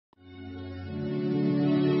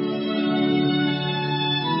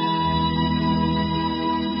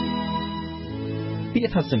ពា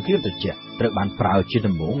ក្យថាសង្គ្រាមត្រជាក់ត្រូវបានប្រើជា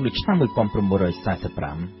ដំបូងនៅឆ្នាំ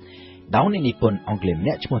1945ដោយអ្នកនិពន្ធអង់គ្លេសម្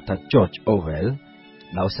នាក់ឈ្មោះថា George Orwell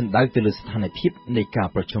ដោយសម្ដៅទៅលើស្ថានភាពនៃការ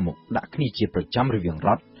ប្រជុំមុខដាក់គ្នាជាប្រចាំរវាងរ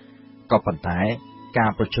ដ្ឋក៏ប៉ុន្តែកា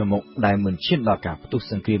រប្រជុំមុខដែលមិនឈានដល់ការផ្ទុះ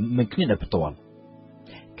សង្គ្រាមនឹងគ្នាដោយផ្ទាល់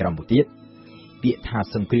ក្រោមមកទៀតពាក្យថា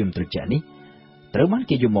សង្គ្រាមត្រជាក់នេះត្រូវបាន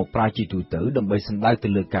គេយកមកប្រើជាទូទៅដើម្បីសម្ដៅទៅ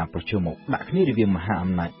លើការប្រជុំមុខដាក់គ្នារវាងមហា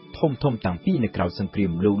អំណាចធំៗតាំងពីនៅក្រៅសង្គ្រា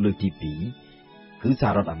មលោកលើកទី2គឺសហ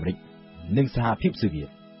រដ្ឋអាមេរិកនិងសហភាពសូវៀត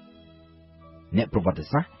អ្នកប្រវត្តិ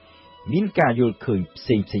សាស្ត្រមានការយល់ឃើញផ្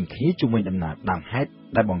សេងៗគ្នាជាមួយដំណើរដើមហេតុ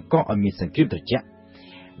ដែលបង្កឲ្យមានសង្គ្រាមត្រជាក់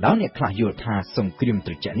ដោយអ្នកខ្លះយល់ថាសង្គ្រាម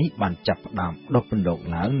ត្រជាក់នេះបានចាប់ផ្ដើមដុះពន្លក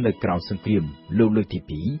ឡើងនៅក្រៅសង្គ្រាមលោកលើកទី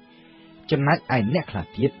2ចំណែកឯអ្នកខ្លះ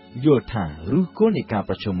ទៀតយល់ថាឫសគល់នៃការ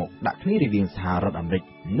ប្រជុំមុខដាក់គ្នារវាងសហរដ្ឋអាមេរិក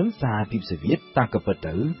និងសហភាពសូវៀតតាមក៏ពិត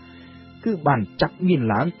ទៅគឺបានចាប់មាន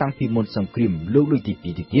ឡើងតាំងពីមុនសង្គ្រាមលោកលើកទី2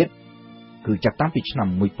ទៀតគឺចាប់តាំងពីឆ្នាំ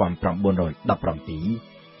1917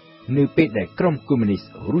នៅពេលដែលក្រុមកុម្មុយនីស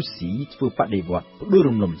រុស្ស៊ីធ្វើបដិវត្តផ្ដួល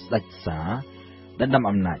រំលំស្ដេចសារដណ្ដើម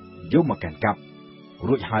អំណាចយកមកកាន់កាប់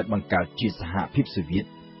រួចហើយបង្កើតជាសហភាពសូវៀត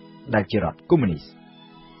ដែលជារដ្ឋកុម្មុយនីស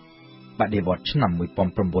បដិវត្តឆ្នាំ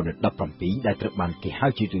1917ដែលត្រូវបានគេហៅ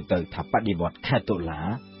ជាទូទៅថាបដិវត្តខែតុលា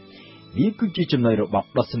វាគឺជាចំណុចរបប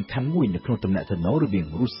ដ៏សំខាន់មួយនៅក្នុងទំនាក់ទំនងរវាង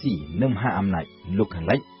រុស្ស៊ីនិងមហាអំណាចលោកខាង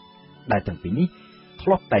លិចដែលទាំងពីរនេះធ្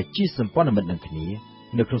លាប់តែជាសម្ព័ន្ធមិត្តនឹងគ្នា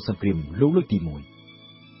នៅក្នុងសង្គ្រាមលោកលើកទី1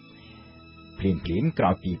ភ្លាមក្រោ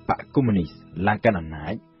យពីបកកុម្មុយនីសឡើងកាន់អំណា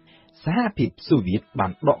ចសហភាពសូវៀតបា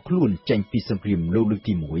នដកខ្លួនចេញពីសង្គ្រាមលោកលើក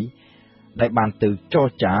ទី1ដែលបានទៅចរ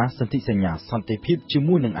ចាសន្ធិសញ្ញាសន្តិភាពជា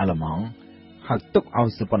មួយនឹងអាល្លឺម៉ង់ហើយទុកឲ្យ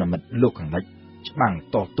សម្ព័ន្ធមិត្តលោកខាងលិចច្បាំង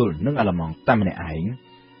តទល់នឹងអាល្លឺម៉ង់តែម្នាក់ឯង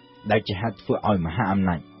ដែលជាហេតុធ្វើឲ្យមហាអំ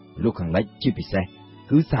ណាចលោកខាងលិចជាពិសេស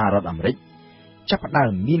គឺសហរដ្ឋអាមេរិកចាប់ផ្ដើ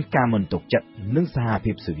មមានការមិនទុកចិត្តនឹងសហ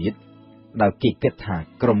ភាពសូវៀតដោយគេគិតថា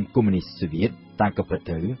ក្រុមកុម្មុយនីសសូវៀតតាមក៏ពិត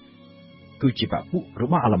ទៅគឺជាបពុរ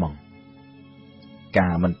បស់អាល្លឺម៉ង់កា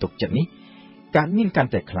រមិនទុកចិត្តនេះកើតមានកា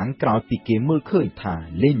ន់តែខ្លាំងក្រោយពីគេមើលឃើញថា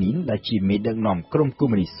លេនីនដែលជាមេដឹកនាំក្រុមកុ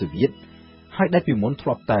ម្មុយនីសសូវៀតហើយដែលពីមុនធ្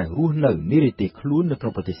លាប់តែរស់នៅនិរទេសខ្លួននៅក្នុ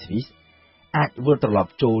ងប្រទេសស្វីសអាចវិលត្រឡ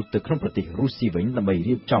ប់ចូលទៅក្នុងប្រទេសរុស្ស៊ីវិញដើម្បី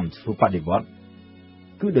រៀបចំធ្វើបដិវត្ត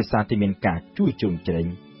គឺដោយសារតែមានការជួយជ្រោមជ្រែង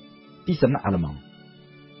ពីសំណាក់អាល្លឺម៉ង់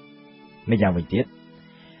ម្យ៉ាងវិញទៀត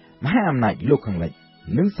មហាអំណាចលោកខាងលិច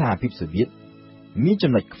និងសហភាពសូវៀតមាន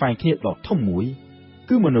ចំណុចខ្វែងគ្នាដ៏ធំមួយ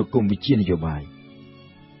គឺមនោគមវិជ្ជានយោបាយ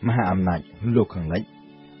មហាអំណាចលោកខាងលិច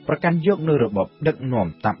ប្រកាន់យកនូវរបបដឹកនាំ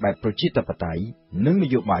តាមបែបប្រជាធិបតេយ្យនិងន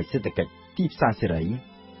យោបាយសេដ្ឋកិច្ចទីផ្សារសេរី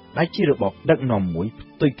ដែលជារបបដឹកនាំមួយផ្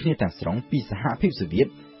ទុយគ្នាទាំងស្រុងពីសហភាពសូវៀត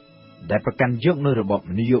ដែលប្រកាន់យកនូវរបប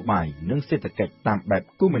នយោបាយនិងសេដ្ឋកិច្ចតាមបែប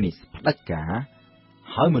កុម្មុយនីសផ្ដាច់ការ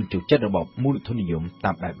ហើយមិនចូលចិត្តរបបមូលធននិយម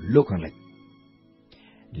តាមបែបលោកខាងលិច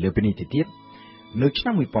លើពីនេះទៅទៀតនៅឆ្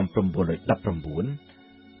នាំ1919ប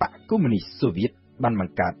កកុម្មុយនីសសូវៀតបានប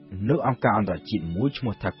ង្កើតនៅអង្គការអន្តរជាតិមួយឈ្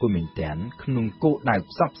មោះថាកុម្មុយនីសក្នុងគោលដៅ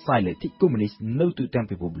ផ្សព្វផ្សាយលទ្ធិកុម្មុយនីសនៅទូទាំង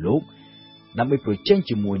ពិភពលោកដើម្បីប្រជែង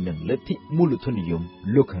ជាមួយនឹងលទ្ធិមូលធននិយម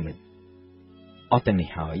លោកខាងលិចអស់ទាំងនេះ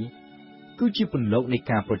ហើយគឺជាពន្លកនៃ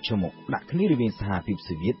ការប្រជុំមុខដាក់គ្នារវាងសហភាព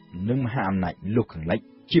សូវៀតនិងមហាអំណាចលោកខាងលិច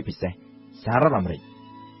ជាពិសេសសហរដ្ឋអាមេរិក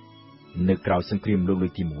នៅក្រៅសង្គ្រាមលោកលើ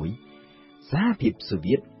កទី1សហភាពសូ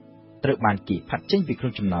វៀតត្រូវបានគេផាត់ចេញពីក្នុ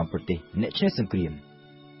ងចំណោមប្រទេសអ្នកឈ្នះសង្គ្រាម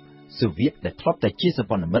សូវៀតដែលធ្លាប់តែជាសម្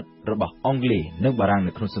ព័ន្ធមិត្តរបស់អង់គ្លេសនិងបារាំង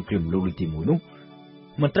នៅក្នុងសង្គ្រាមលោកលើកទី1នោះ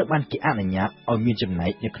មិនត្រូវបានគេអនុញ្ញាតឲ្យមានចំណែ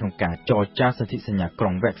កនៅក្នុងការចរចាសន្ធិសញ្ញាក្រុ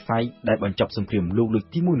ងវ៉ែកសាយដែលបញ្ចប់សង្គ្រាមលោកលើក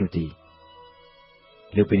ទី1នោះទេ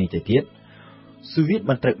លើពីនេះទៅទៀតសូវៀត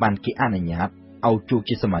មិនត្រូវបានគេអនុញ្ញាតឲ្យចូល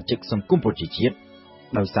ជាសមាជិកសង្គមប្រជាជាតិ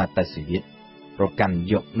ដោយសារតែសូវៀតប្រកាន់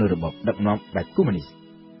យកនូវរបបដឹកនាំបែបកុម្មុយនីស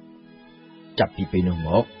ចាប់ពីពេលនោះម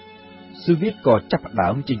កសូវៀតក៏ចាប់ផ្ដើ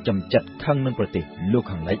មចិញ្ចឹមចិត្តខឹងនឹងប្រទេសលោក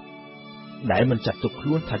ខាងលិចដែលមិនចាត់ទុកខ្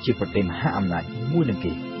លួនថាជាប្រទេសមហាអំណាចមួយនឹង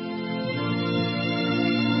គេ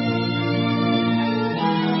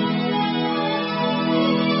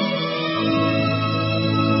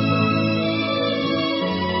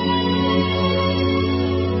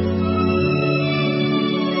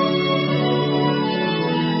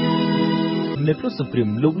នៅក្នុងសង្គ្រាម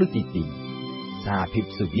លោកលើកទី2សហភាព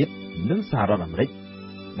សូវៀតនិងសហរដ្ឋអាមេរិក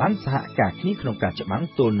បានសហការគ្នាក្នុងការច្បាំង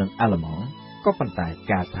ទល់នឹងអាល្លឺម៉ង់ក៏ប៉ុន្តែ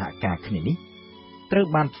ការសហការគ្នានេះត្រូវ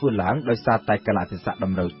បានធ្វើឡើងដោយសារតែកលៈទេសៈត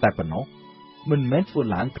ម្រូវតែប៉ុណ្ណោះមិនមែនធ្វើ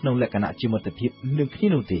ឡើងក្នុងលក្ខណៈជាមិត្តភាពនឹងគ្នា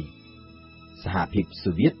នោះទេសហភាព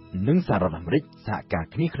សូវៀតនិងសហរដ្ឋអាមេរិកសហការ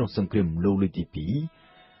គ្នាក្នុងសង្គ្រាមលោកលើកទី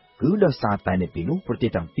2គឺដោយសារតែនៅពេលនោះប្រទេស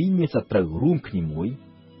ទាំងពីរមានសត្រូវរួមគ្នាមួយ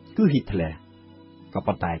គឺហ៊ីតឡែរក៏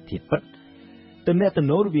ប៉ុន្តែធៀបពិតទំនាក់ទំ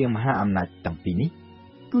នងរវាងមហាអំណាចទាំងពីរនេះ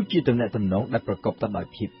គឺជាទំនាក់ទំនងដែលប្រកបទៅដោយ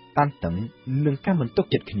ភាព តានតឹងនិងការមិនទុក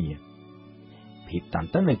ចិត្តគ្នាភាពតាន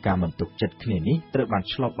តឹងនិងការមិនទុកចិត្តគ្នានេះត្រូវបាន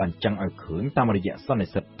ឆ្លុះបញ្ចាំងឲ្យឃើញតាមរយៈសន្និ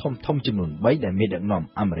សីទធំៗចំនួន3ដែលមានដឹកនាំ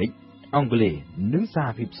អាមេរិកអង់គ្លេសនិងសហ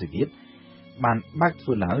ភាពសូវៀតបានបើកធ្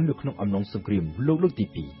វើឡើងនៅក្នុងអំឡុងសង្គ្រាមលោកលើកទី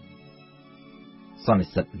2សន្និ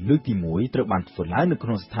សីទលើកទី1ត្រូវបានធ្វើឡើងនៅក្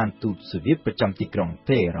នុងស្ថានទូតសូវៀតប្រចាំទីក្រុង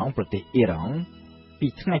តេហេរ៉ង់ប្រទេសអ៊ីរ៉ង់ពី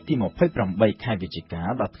ថ្ងៃទី28ខែវិច្ឆិកា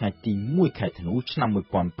ដល់ថ្ងៃទី1ខែធ្នូឆ្នាំ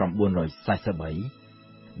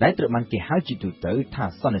1943ដែលត្រូវបានគេហៅជាទូទៅថា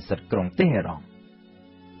សន្និសីទក្រុងតេហេរ៉ង់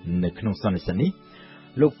នៅក្នុងសន្និសីទនេះ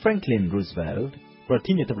លោក Franklin Roosevelt ប្រ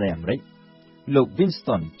ធានាធិបតីអាមេរិកលោក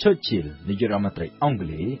Winston Churchill នាយករដ្ឋមន្ត្រីអង់គ្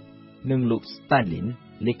លេសនិងលោក Stalin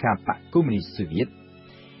លេខាបកកុម្មុយនីសសូវៀត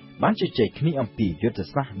បានជជែកគ្នាអំពីយុទ្ធ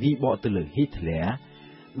សាស្ត្រវាយបកទៅលើ Hitler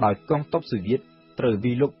ដោយកងទ័ពសូវៀតត្រូវ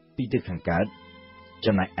វាយលុកពីទិសខាងកើត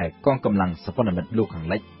ចំណែកឯកងកម្លាំងសម្ព័ន្ធមិត្តលោកខាង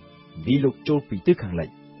លិចវាយលុកចូលពីទិសខាងលិច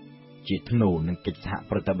ជាថ្នូរនឹងកិច្ចសហ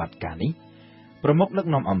ប្រតិបត្តិការនេះប្រមុខដឹក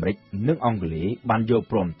នាំអាមេរិកនិងអង់គ្លេសបានយល់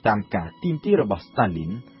ព្រមតាមការទាមទាររបស់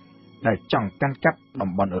Stalin ដែលចង់កាន់កាប់តំ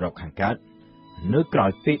បន់អឺរ៉ុបខាងកើតនៅក្រោ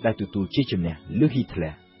យពេលដែលទទួលជ័យជំនះលើ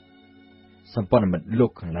Hitler សម្ព័ន្ធមិត្តលោ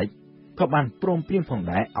កខាងលិចក៏បានព្រមព្រៀងផង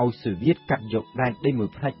ដែរឲ្យសូវៀតកាត់យកដែនដីមួយ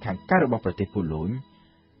ផ្នែកខាងកើតរបស់ប្រទេសប៉ូឡូញ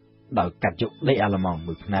ដោយកាត់យកដីអាល្លឺម៉ង់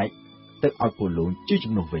មួយផ្នែកទៅឲ្យប៉ូឡូញជា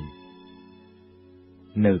ជំនួសវិញ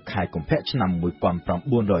នៅខែកុម្ភៈឆ្នាំ1945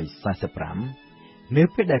នៅ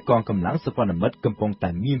ពេលដែលកងកម្លាំងសម្ព័ន្ធមិត្តកំពុងតែ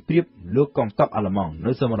មានព្រៀបលើកងទ័ពអាល្លឺម៉ង់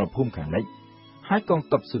នៅសមរភូមិខាងលិចហើយកង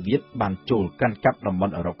ទ័ពសូវៀតបានចូលកាន់កាប់តំប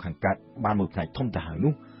ន់អឺរ៉ុបខាងកើតបានមួយផ្នែកធំទៅហើយ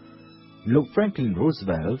នោះលោក Franklin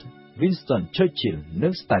Roosevelt Winston Churchill និ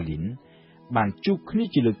ង Stalin បានជួបគ្នា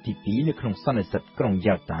ជាលើកទី2នៅក្នុងសន្និសីទក្រុង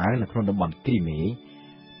យ៉ាល់តានៅក្នុងតំបន់គ្រីមេ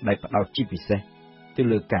ដែលផ្ដោតជាពិសេសទៅ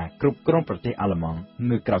លើការគ្រប់គ្រងប្រទេសអាល្លឺម៉ង់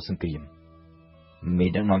នៅក្រៅសង្គ្រាមមេ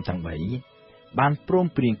ដឹកនាំទាំង3បានព្រម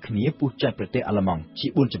ព្រៀងគ្នាពុះចែកប្រទេសអាល្លឺម៉ង់ជា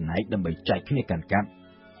4ចំណែកដើម្បីចែកគ្នាកាន់កាប់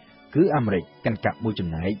គឺអាមេរិកកាន់កាប់មួយចំ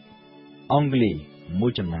ណែកអង់គ្លេសមួ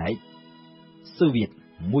យចំណែកសូវៀត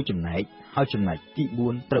មួយចំណែកហើយចំណែកទី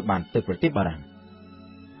4ត្រូវបានទៅប្រទេសបារាំង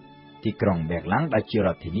ទីក្រុងបែរឡាំងដែលជារ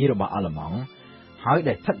ដ្ឋធានីរបស់អាល្លឺម៉ង់ហើយ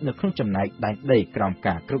ដែលស្ថិតនៅក្នុងចំណែកដែនដីក្រោម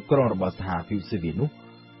ការគ្រប់គ្រងរបស់សហភាពសូវៀតនោះ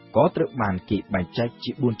ក៏ត្រូវបានគេបែងចែក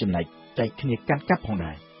ជា4ចំណែកចែកគ្នាកាន់កាប់ផង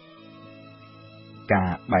ដែរការ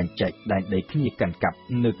បែងចែកដែនដីគ្នាកាន់កាប់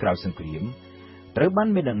នៅក្រៅសង្គ្រាមត្រូវបាន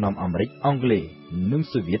មេដឹកនាំអាមេរិកអង់គ្លេសនិង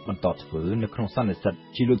សូវៀតបន្តធ្វើនៅក្នុងសន្និសីទ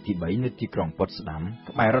ជាលើកទី3នៅទីក្រុងប៉ុតស្ដាម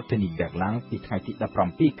ក្បែររដ្ឋធានីបែរឡាំងពីថ្ងៃទី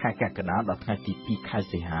17ខែកក្កដាដល់ថ្ងៃទី2ខែ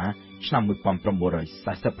សីហាឆ្នាំ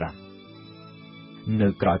1945នៅ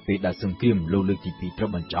ក្រៅពេលដែលសង្គ្រាមលោកលើកទី2ត្រូវ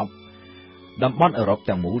បញ្ចប់តំបន់អឺរ៉ុប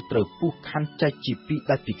ទាំងមូលត្រូវពុះខណ្ឌចែកជាពីរ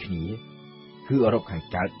ដាច់ពីគ្នាគឺអឺរ៉ុបខាង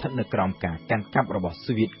កើតស្ថិតនៅក្រោមការកាន់កាប់របស់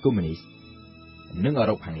សូវៀតកុម្មុយនីសនិងអឺ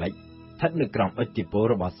រ៉ុបខាងលិចស្ថិតនៅក្រោមឥទ្ធិពល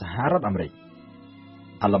របស់សហរដ្ឋអាមេរិក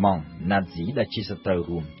អាល្លឺម៉ង់ណាហ្ស៊ីដែលជាសត្រូវ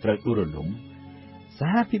រួមត្រូវដួលរលំស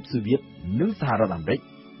ហភាពសូវៀតនិងសហរដ្ឋអាមេរិក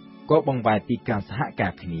ក៏បង្វែរពីការសហកា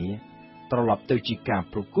រគ្នាត្រឡប់ទៅជាការ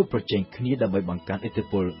ប្រកួតប្រជែងគ្នាដើម្បីបង្កើនឥទ្ធិ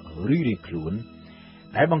ពលរៀងៗខ្លួន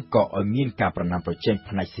ដែលបង្កឲ្យមានការប្រណាំងប្រជែង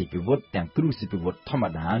ផ្នែកសេពីវុធទាំងគ្រឿងសេពីវុធធម្ម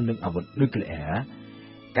តានិងអាវុធនុយក្លេអ៊ែរ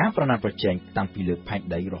ការប្រណាំងប្រជែងតាំងពីលើផែន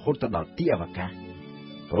ដីរហូតដល់ទីអវកាស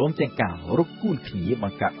ព្រមទាំងការរកគួនគ្នាប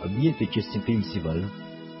ង្កើតឲ្យមានទៅជាសង្គ្រាមស៊ីវិល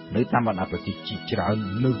នៅតាមបណ្ដាប្រទេសជាច្រើន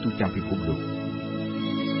នៅទូទាំងពិភពលោក